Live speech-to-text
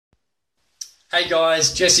Hey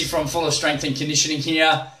guys, Jesse from Fulla Strength and Conditioning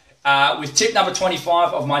here with tip number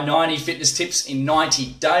 25 of my 90 fitness tips in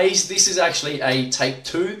 90 days. This is actually a take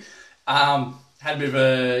 2. Had a bit of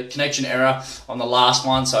a connection error on the last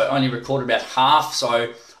one, so I only recorded about half.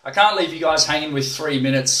 So I can't leave you guys hanging with 3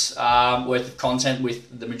 minutes worth of content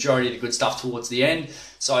with the majority of the good stuff towards the end.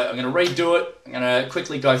 So I'm going to redo it. I'm going to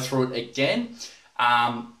quickly go through it again.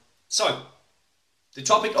 So the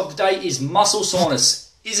topic of the day is muscle soreness.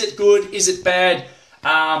 Is it good? Is it bad?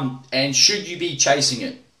 And should you be chasing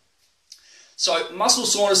it? So muscle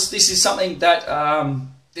soreness, this is something that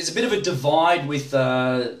there's a bit of a divide with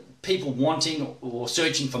people wanting or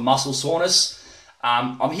searching for muscle soreness.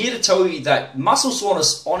 I'm here to tell you that muscle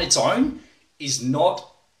soreness on its own is not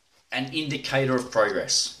an indicator of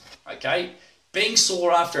progress. Okay? Being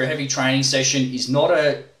sore after a heavy training session is not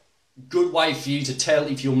a good way for you to tell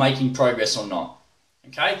if you're making progress or not.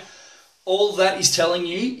 Okay? All that is telling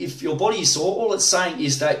you, if your body is sore, all it's saying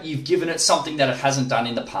is that you've given it something that it hasn't done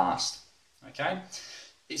in the past. Okay?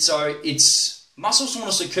 So muscle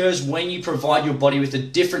soreness occurs when you provide your body with a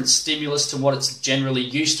different stimulus to what it's generally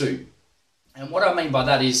used to. And what I mean by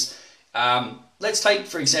that is, let's take,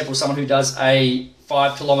 for example, someone who does a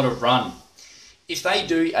 5-kilometer run. If they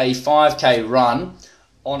do a 5K run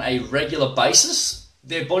on a regular basis,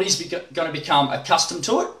 their body's going to become accustomed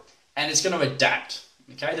to it and it's going to adapt.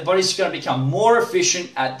 Okay, the body's going to become more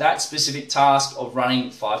efficient at that specific task of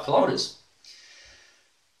running 5 kilometers.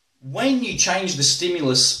 When you change the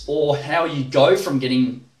stimulus or how you go from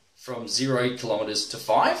getting from 0 kilometers to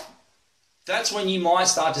 5, that's when you might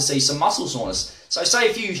start to see some muscle soreness. So say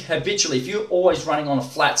if you're always running on a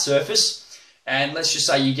flat surface, and let's just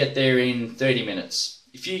say you get there in 30 minutes.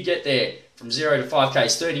 If you get there from 0 to 5K,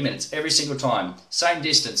 it's 30 minutes every single time, same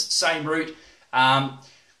distance, same route.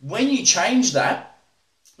 When you change that,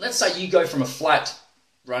 let's say you go from a flat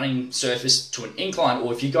running surface to an incline,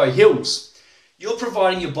 or if you go hills, you're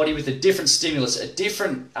providing your body with a different stimulus, a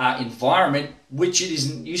different environment which it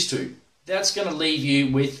isn't used to. That's going to leave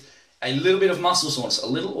you with a little bit of muscle soreness, a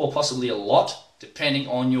little or possibly a lot, depending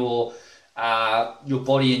on your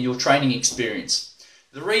body and your training experience.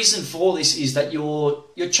 The reason for this is that you're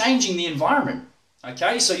changing the environment.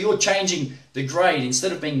 Okay, so you're changing the grade.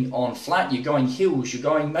 Instead of being on flat, you're going hills,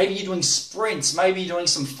 maybe you're doing sprints, maybe you're doing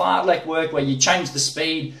some fartlek work where you change the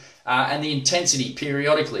speed and the intensity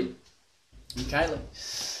periodically. Okay,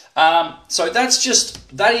 so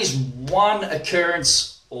that is one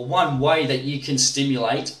occurrence or one way that you can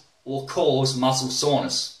stimulate or cause muscle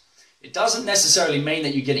soreness. It doesn't necessarily mean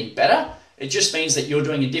that you're getting better. It just means that you're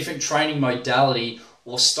doing a different training modality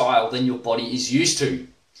or style than your body is used to.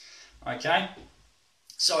 Okay?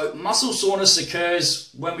 So muscle soreness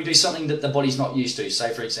occurs when we do something that the body's not used to.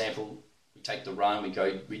 Say, for example, we take the run,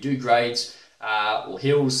 we do grades or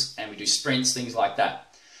hills, and we do sprints, things like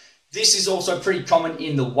that. This is also pretty common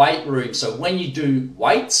in the weight room. So when you do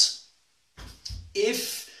weights,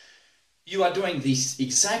 if you are doing this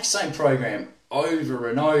exact same program over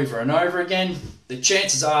and over and over again, the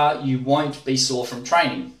chances are you won't be sore from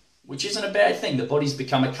training, which isn't a bad thing. The body's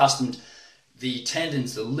become accustomed. The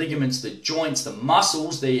tendons, the ligaments, the joints, the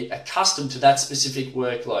muscles, they're accustomed to that specific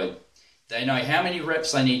workload. They know how many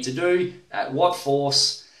reps they need to do, at what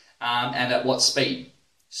force, and at what speed.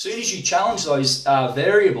 As soon as you challenge those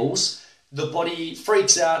variables, the body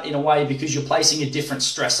freaks out in a way because you're placing a different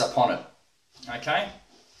stress upon it. Okay?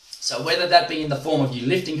 So whether that be in the form of you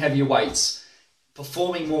lifting heavier weights,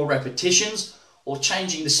 performing more repetitions, or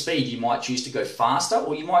changing the speed, you might choose to go faster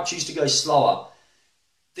or you might choose to go slower.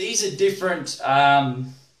 These are different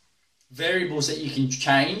variables that you can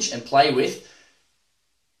change and play with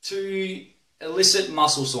to elicit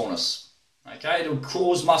muscle soreness. Okay, it'll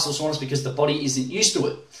cause muscle soreness because the body isn't used to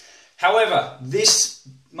it. However, this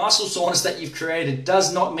muscle soreness that you've created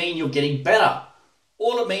does not mean you're getting better.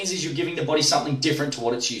 All it means is you're giving the body something different to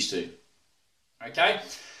what it's used to. Okay,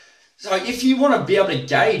 so if you want to be able to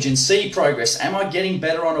gauge and see progress, am I getting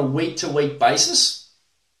better on a week-to-week basis?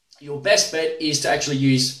 Your best bet is to actually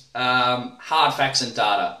use hard facts and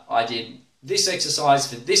data. I did this exercise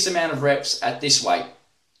for this amount of reps at this weight.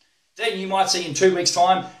 Then you might see in 2 weeks'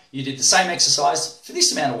 time, you did the same exercise for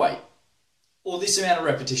this amount of weight or this amount of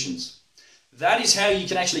repetitions. That is how you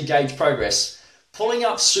can actually gauge progress. Pulling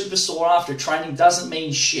up super sore after training doesn't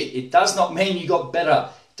mean shit. It does not mean you got better.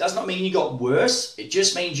 It does not mean you got worse. It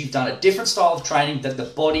just means you've done a different style of training that the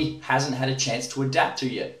body hasn't had a chance to adapt to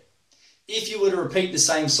yet. If you were to repeat the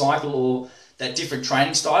same cycle or that different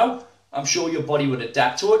training style, I'm sure your body would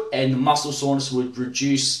adapt to it and the muscle soreness would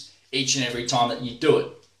reduce each and every time that you do it.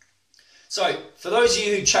 So for those of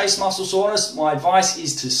you who chase muscle soreness, my advice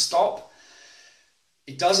is to stop.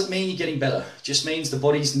 It doesn't mean you're getting better. It just means the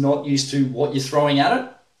body's not used to what you're throwing at it.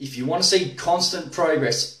 If you want to see constant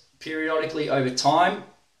progress periodically over time,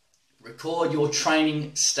 record your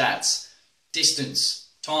training stats, distance,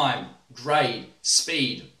 time, grade,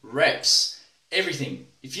 speed, reps, everything.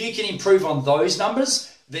 If you can improve on those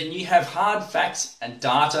numbers, then you have hard facts and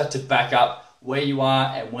data to back up where you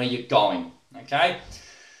are and where you're going, okay?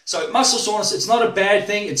 So muscle soreness, it's not a bad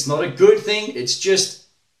thing, it's not a good thing, it's just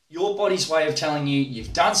your body's way of telling you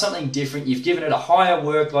you've done something different, you've given it a higher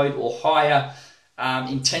workload or higher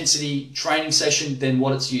intensity training session than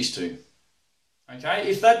what it's used to. Okay,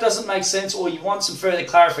 if that doesn't make sense or you want some further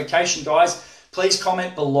clarification, guys, please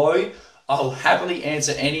comment below. I'll happily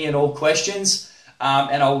answer any and all questions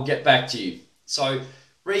and I will get back to you. So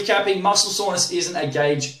recapping, muscle soreness isn't a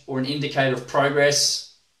gauge or an indicator of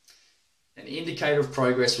progress. An indicator of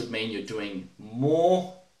progress would mean you're doing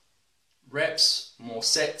more reps, more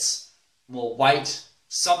sets, more weight,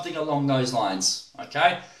 something along those lines,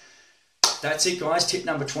 okay? That's it, guys. Tip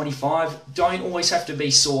number 25. Don't always have to be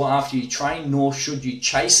sore after you train, nor should you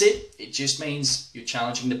chase it. It just means you're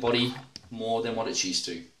challenging the body more than what it's used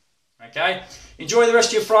to. Okay? Enjoy the rest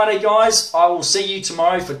of your Friday, guys. I will see you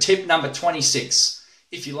tomorrow for tip number 26.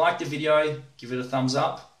 If you liked the video, give it a thumbs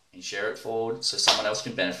up and share it forward so someone else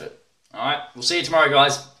can benefit. All right? We'll see you tomorrow,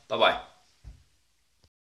 guys. Bye-bye.